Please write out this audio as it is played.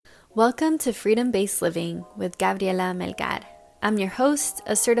Welcome to Freedom Based Living with Gabriela Melgar. I'm your host,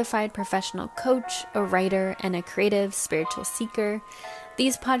 a certified professional coach, a writer, and a creative spiritual seeker.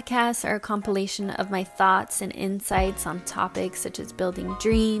 These podcasts are a compilation of my thoughts and insights on topics such as building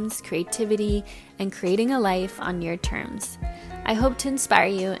dreams, creativity, and creating a life on your terms. I hope to inspire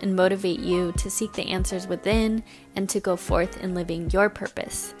you and motivate you to seek the answers within and to go forth in living your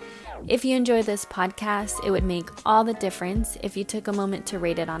purpose. If you enjoy this podcast, it would make all the difference if you took a moment to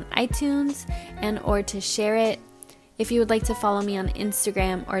rate it on iTunes or to share it. If you would like to follow me on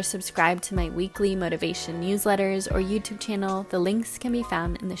Instagram or subscribe to my weekly motivation newsletters or YouTube channel, the links can be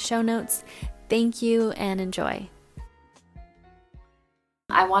found in the show notes. Thank you and enjoy.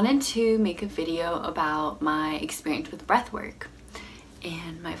 I wanted to make a video about my experience with breathwork.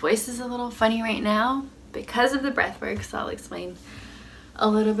 And my voice is a little funny right now because of the breathwork, so I'll explain a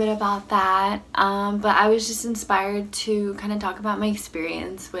little bit about that. But I was just inspired to kind of talk about my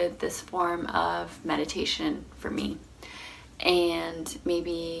experience with this form of meditation for me and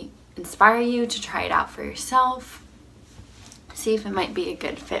maybe inspire you to try it out for yourself, see if it might be a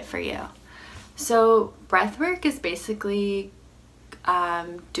good fit for you. So breathwork is basically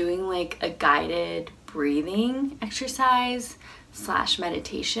doing like a guided breathing exercise /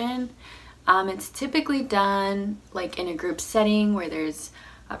 meditation. It's typically done like in a group setting where there's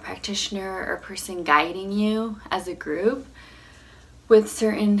a practitioner or person guiding you as a group with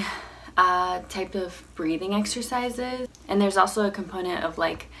certain type of breathing exercises. And there's also a component of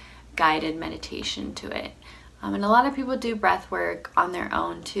like guided meditation to it. And a lot of people do breath work on their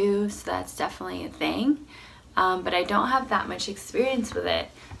own too, so that's definitely a thing. But I don't have that much experience with it,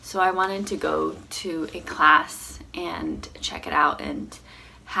 so I wanted to go to a class and check it out and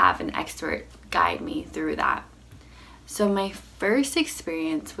have an expert guide me through that. So my first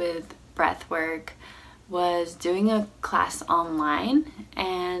experience with breath work was doing a class online,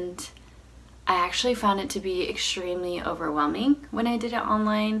 and I actually found it to be extremely overwhelming when I did it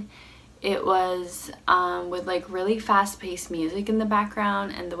online. It was with like really fast-paced music in the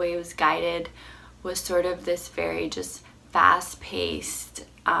background, and the way it was guided was sort of this very just fast-paced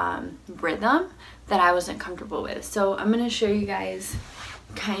rhythm that I wasn't comfortable with. So I'm going to show you guys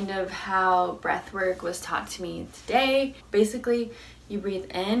kind of how breath work was taught to me today. Basically, you breathe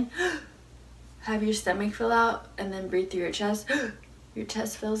in, have your stomach fill out, and then breathe through your chest. Your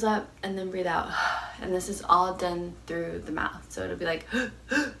chest fills up, and then breathe out. And this is all done through the mouth. So it'll be like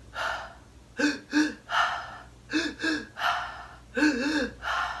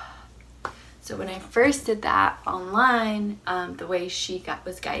so when I first did that online, the way she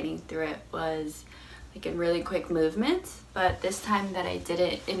was guiding through it was like in really quick movements. But this time that I did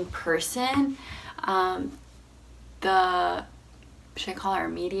it in person, should I call her a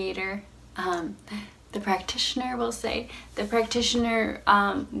mediator? The practitioner, will say. The practitioner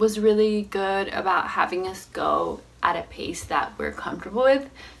was really good about having us go at a pace that we're comfortable with.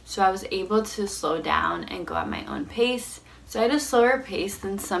 So I was able to slow down and go at my own pace. So I had a slower pace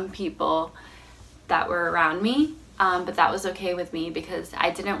than some people that were around me. But that was okay with me because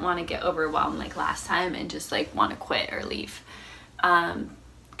I didn't want to get overwhelmed like last time and just like want to quit or leave.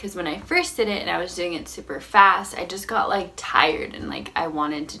 Because when I first did it and I was doing it super fast, I just got like tired and like I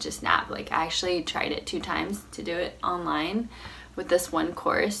wanted to just nap. Like I actually tried it 2 times to do it online with this one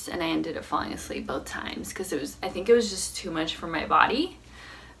course, and I ended up falling asleep both times because I think it was just too much for my body.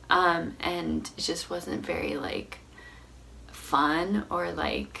 And it just wasn't very like fun or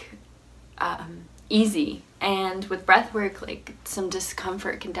like easy. And with breath work, like some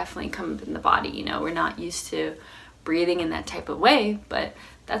discomfort can definitely come up in the body. You know, we're not used to breathing in that type of way, but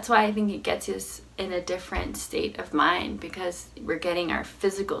that's why I think it gets us in a different state of mind, because we're getting our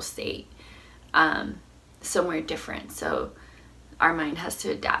physical state somewhere different. So our mind has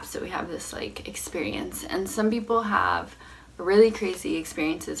to adapt. So we have this like experience, and some people have really crazy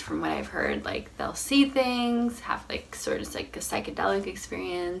experiences from what I've heard. Like they'll see things, have like sort of like a psychedelic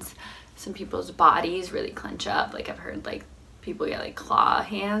experience. Some people's bodies really clench up. Like I've heard like people get like claw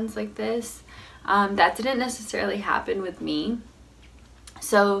hands like this. That didn't necessarily happen with me.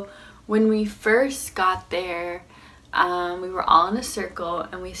 So when we first got there, we were all in a circle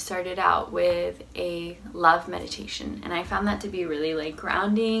and we started out with a love meditation. And I found that to be really like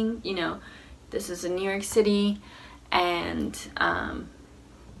grounding. You know, this is in New York City, and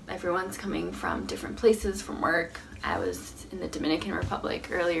everyone's coming from different places from work. I was in the Dominican Republic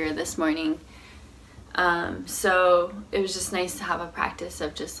earlier this morning. So it was just nice to have a practice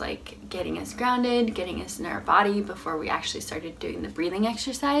of just like getting us grounded, getting us in our body before we actually started doing the breathing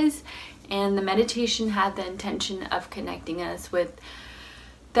exercise. And the meditation had the intention of connecting us with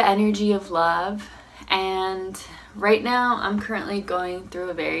the energy of love. And right now I'm currently going through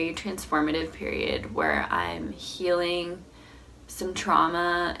a very transformative period where I'm healing some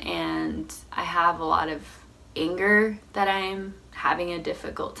trauma, and I have a lot of anger that I'm having a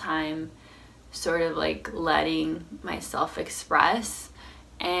difficult time sort of like letting myself express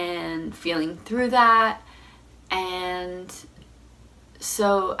and feeling through that. And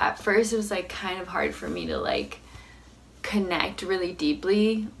so at first it was like kind of hard for me to like connect really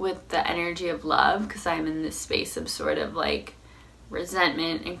deeply with the energy of love, because I'm in this space of sort of like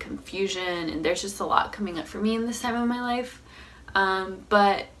resentment and confusion, and there's just a lot coming up for me in this time of my life.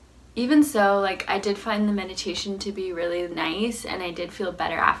 But even so, like, I did find the meditation to be really nice, and I did feel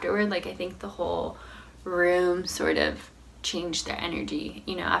better afterward. Like, I think the whole room sort of changed their energy,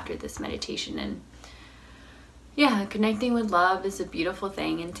 you know, after this meditation. And yeah, connecting with love is a beautiful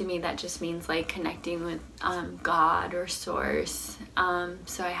thing, and to me that just means like connecting with God or source.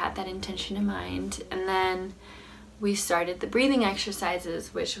 So I had that intention in mind, and then we started the breathing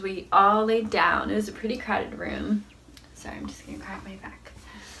exercises, which we all laid down. It was a pretty crowded room. Sorry, I'm just gonna crack my back.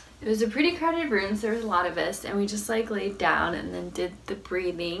 It was a pretty crowded room, so there was a lot of us, and we just like laid down and then did the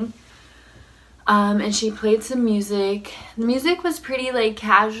breathing. And she played some music. The music was pretty like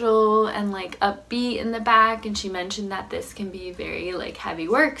casual and like upbeat in the back, and she mentioned that this can be very like heavy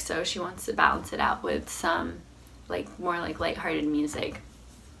work, so she wants to balance it out with some like more like lighthearted music.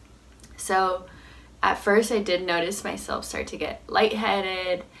 So at first I did notice myself start to get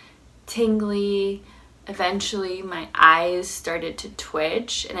lightheaded, tingly. Eventually my eyes started to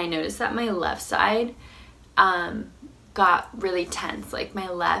twitch, and I noticed that my left side got really tense. Like my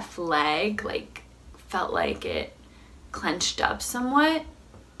left leg like felt like it clenched up somewhat.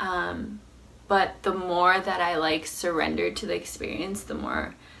 But the more that I like surrendered to the experience, the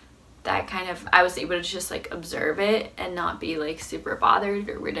more that kind of I was able to just like observe it and not be like super bothered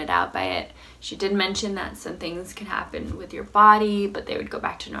or weirded out by it. She did mention that some things can happen with your body, but they would go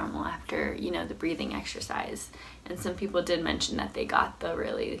back to normal after, you know, the breathing exercise. And some people did mention that they got the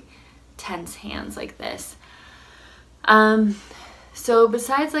really tense hands like this. So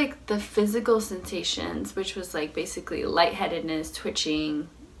besides like the physical sensations, which was like basically lightheadedness, twitching,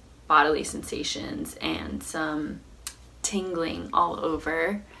 bodily sensations, and some tingling all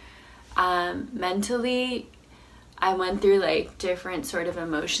over, mentally I went through like different sort of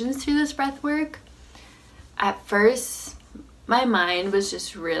emotions through this breath work. At first my mind was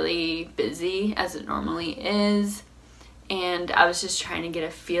just really busy, as it normally is, and I was just trying to get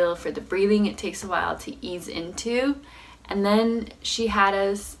a feel for the breathing. It takes a while to ease into. And then she had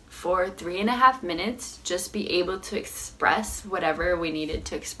us for 3.5 minutes just be able to express whatever we needed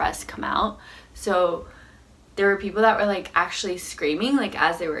to express come out. So there were people that were like actually screaming like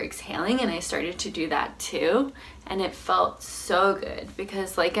as they were exhaling, and I started to do that too, and it felt so good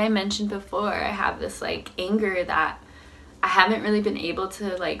because like I mentioned before, I have this like anger that I haven't really been able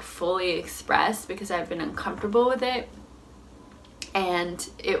to like fully express because I've been uncomfortable with it. And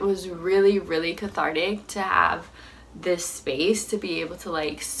it was really, really cathartic to have this space to be able to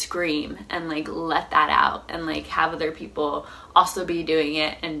like scream and like let that out, and like have other people also be doing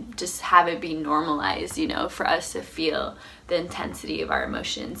it, and just have it be normalized, you know, for us to feel the intensity of our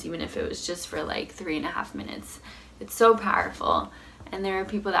emotions, even if it was just for like 3.5 minutes. It's so powerful. And there were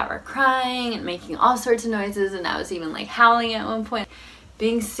people that were crying and making all sorts of noises, and I was even like howling at one point,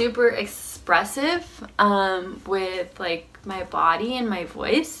 being super expressive with like my body and my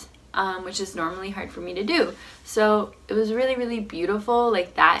voice, which is normally hard for me to do. So it was really, really beautiful.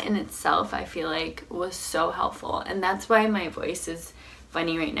 Like that in itself, I feel like was so helpful. And that's why my voice is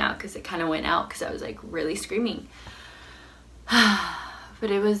funny right now, because it kind of went out because I was like really screaming. But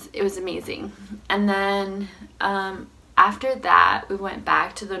it was amazing. And then after that, we went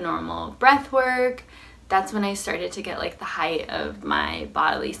back to the normal breath work. That's when I started to get like the height of my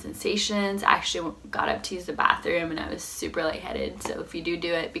bodily sensations. I actually got up to use the bathroom and I was super lightheaded. So if you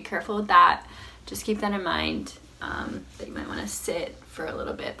do it, be careful with that. Just keep that in mind, that you might want to sit for a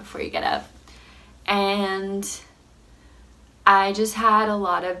little bit before you get up. And I just had a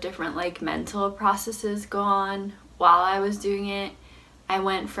lot of different like mental processes go on while I was doing it. I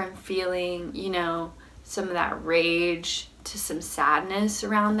went from feeling, you know, some of that rage to some sadness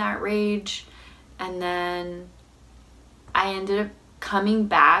around that rage. And then I ended up coming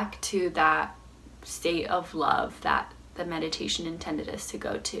back to that state of love that the meditation intended us to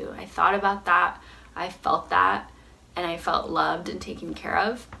go to. I thought about that, I felt that, and I felt loved and taken care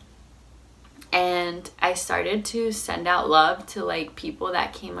of. And I started to send out love to like people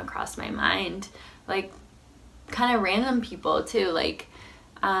that came across my mind, like kind of random people too. Like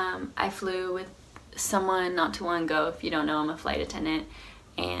I flew with someone not too long ago. If you don't know, I'm a flight attendant.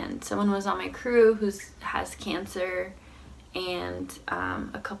 and someone was on my crew who has cancer and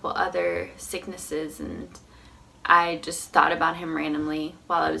a couple other sicknesses, and I just thought about him randomly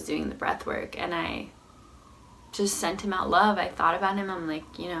while I was doing the breath work, and I just sent him out love. I thought about him. I'm like,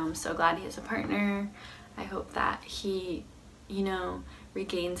 you know, I'm so glad he has a partner. I hope that he, you know,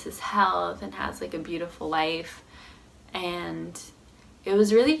 regains his health and has like a beautiful life. And it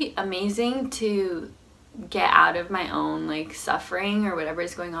was really amazing to get out of my own like suffering or whatever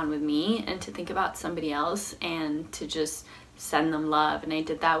is going on with me, and to think about somebody else and to just send them love. And I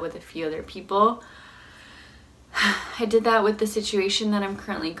did that with a few other people. I did that with the situation that I'm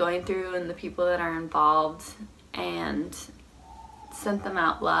currently going through and the people that are involved, and sent them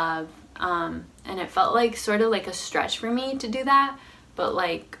out love. And it felt like sort of like a stretch for me to do that, but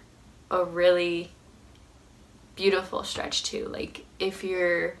like a really beautiful stretch too. Like if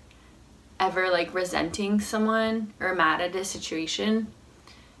you're ever like resenting someone or mad at a situation,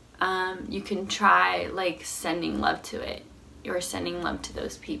 you can try like sending love to it, or sending love to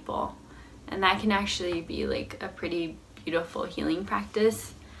those people, and that can actually be like a pretty beautiful healing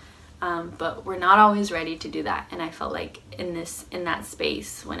practice. But we're not always ready to do that, and I felt like in that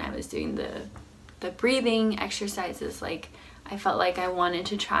space when I was doing the breathing exercises, like I felt like I wanted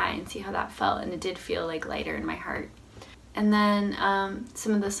to try and see how that felt, and it did feel like lighter in my heart. And then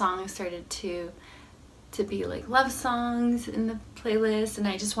some of the songs started to be like love songs in the playlist, and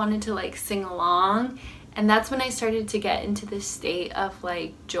I just wanted to like sing along. And that's when I started to get into this state of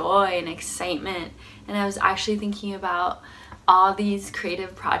like joy and excitement, and I was actually thinking about all these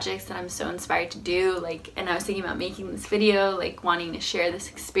creative projects that I'm so inspired to do, like, and I was thinking about making this video, like wanting to share this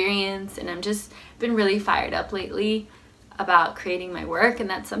experience, and I'm just been really fired up lately about creating my work. And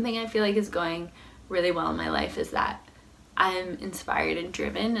that's something I feel like is going really well in my life, is that I'm inspired and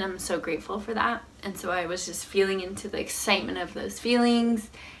driven, and I'm so grateful for that. And so I was just feeling into the excitement of those feelings,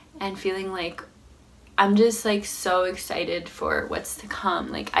 and feeling like I'm just like so excited for what's to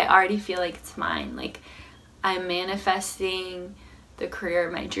come. Like I already feel like it's mine. Like I'm manifesting the career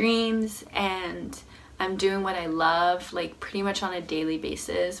of my dreams, and I'm doing what I love like pretty much on a daily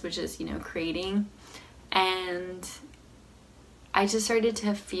basis, which is, you know, creating. And I just started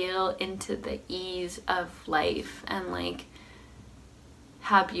to feel into the ease of life, and like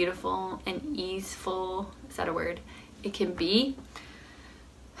how beautiful and easeful, is that a word, it can be.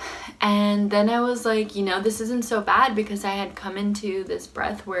 And then I was like, you know, this isn't so bad, because I had come into this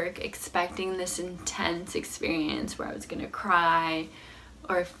breath work expecting this intense experience where I was gonna cry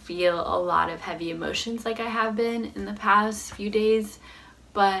or feel a lot of heavy emotions like I have been in the past few days.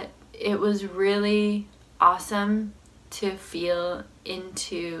 But it was really awesome to feel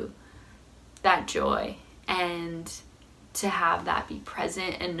into that joy, and to have that be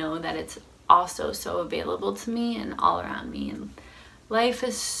present, and know that it's also so available to me and all around me. And life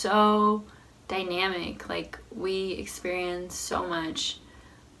is so dynamic. Like we experience so much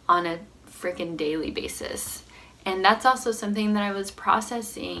on a freaking daily basis. And that's also something that I was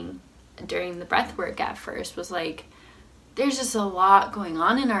processing during the breath work at first, was like, there's just a lot going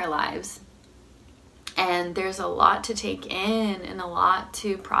on in our lives, and there's a lot to take in, and a lot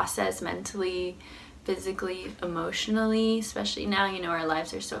to process mentally, physically, emotionally, especially now, you know, our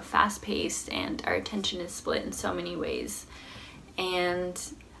lives are so fast-paced and our attention is split in so many ways. And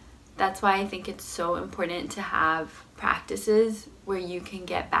that's why I think it's so important to have practices where you can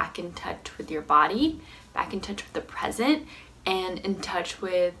get back in touch with your body, back in touch with the present, and in touch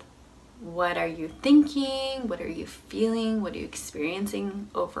with what are you thinking, what are you feeling, what are you experiencing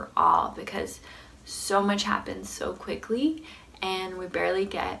overall, because so much happens so quickly, and we barely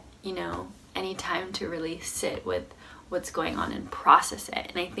get, you know, any time to really sit with what's going on and process it.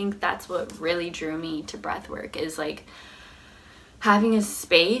 And I think that's what really drew me to breathwork, is like having a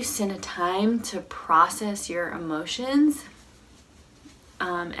space and a time to process your emotions,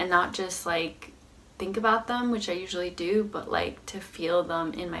 and not just like think about them, which I usually do, but like to feel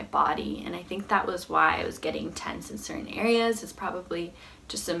them in my body. And I think that was why I was getting tense in certain areas, is probably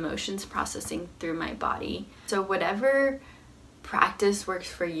just emotions processing through my body. So whatever practice works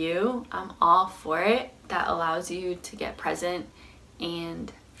for you, I'm all for it, that allows you to get present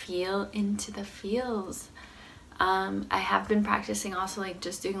and feel into the feels. I have been practicing also like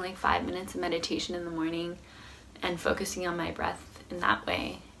just doing like 5 minutes of meditation in the morning and focusing on my breath in that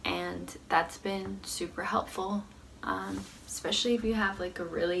way, and that's been super helpful, especially if you have like a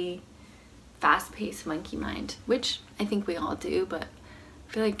really fast-paced monkey mind, which I think we all do, but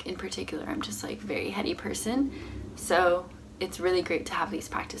I feel like in particular I'm just like a very heady person, so it's really great to have these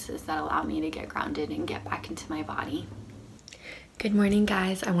practices that allow me to get grounded and get back into my body. Good morning,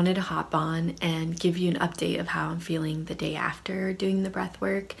 guys. I wanted to hop on and give you an update of how I'm feeling the day after doing the breath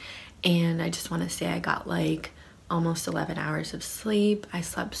work. And I just want to say I got like almost 11 hours of sleep. I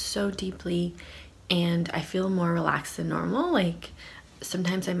slept so deeply and I feel more relaxed than normal. Like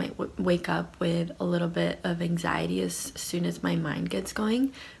sometimes I might wake up with a little bit of anxiety as soon as my mind gets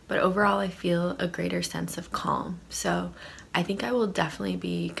going, but overall I feel a greater sense of calm. So I think I will definitely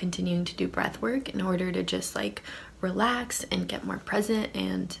be continuing to do breath work in order to just like relax and get more present,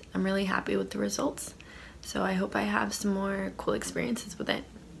 and I'm really happy with the results. So I hope I have some more cool experiences with it.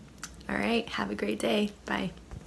 All right, have a great day. Bye.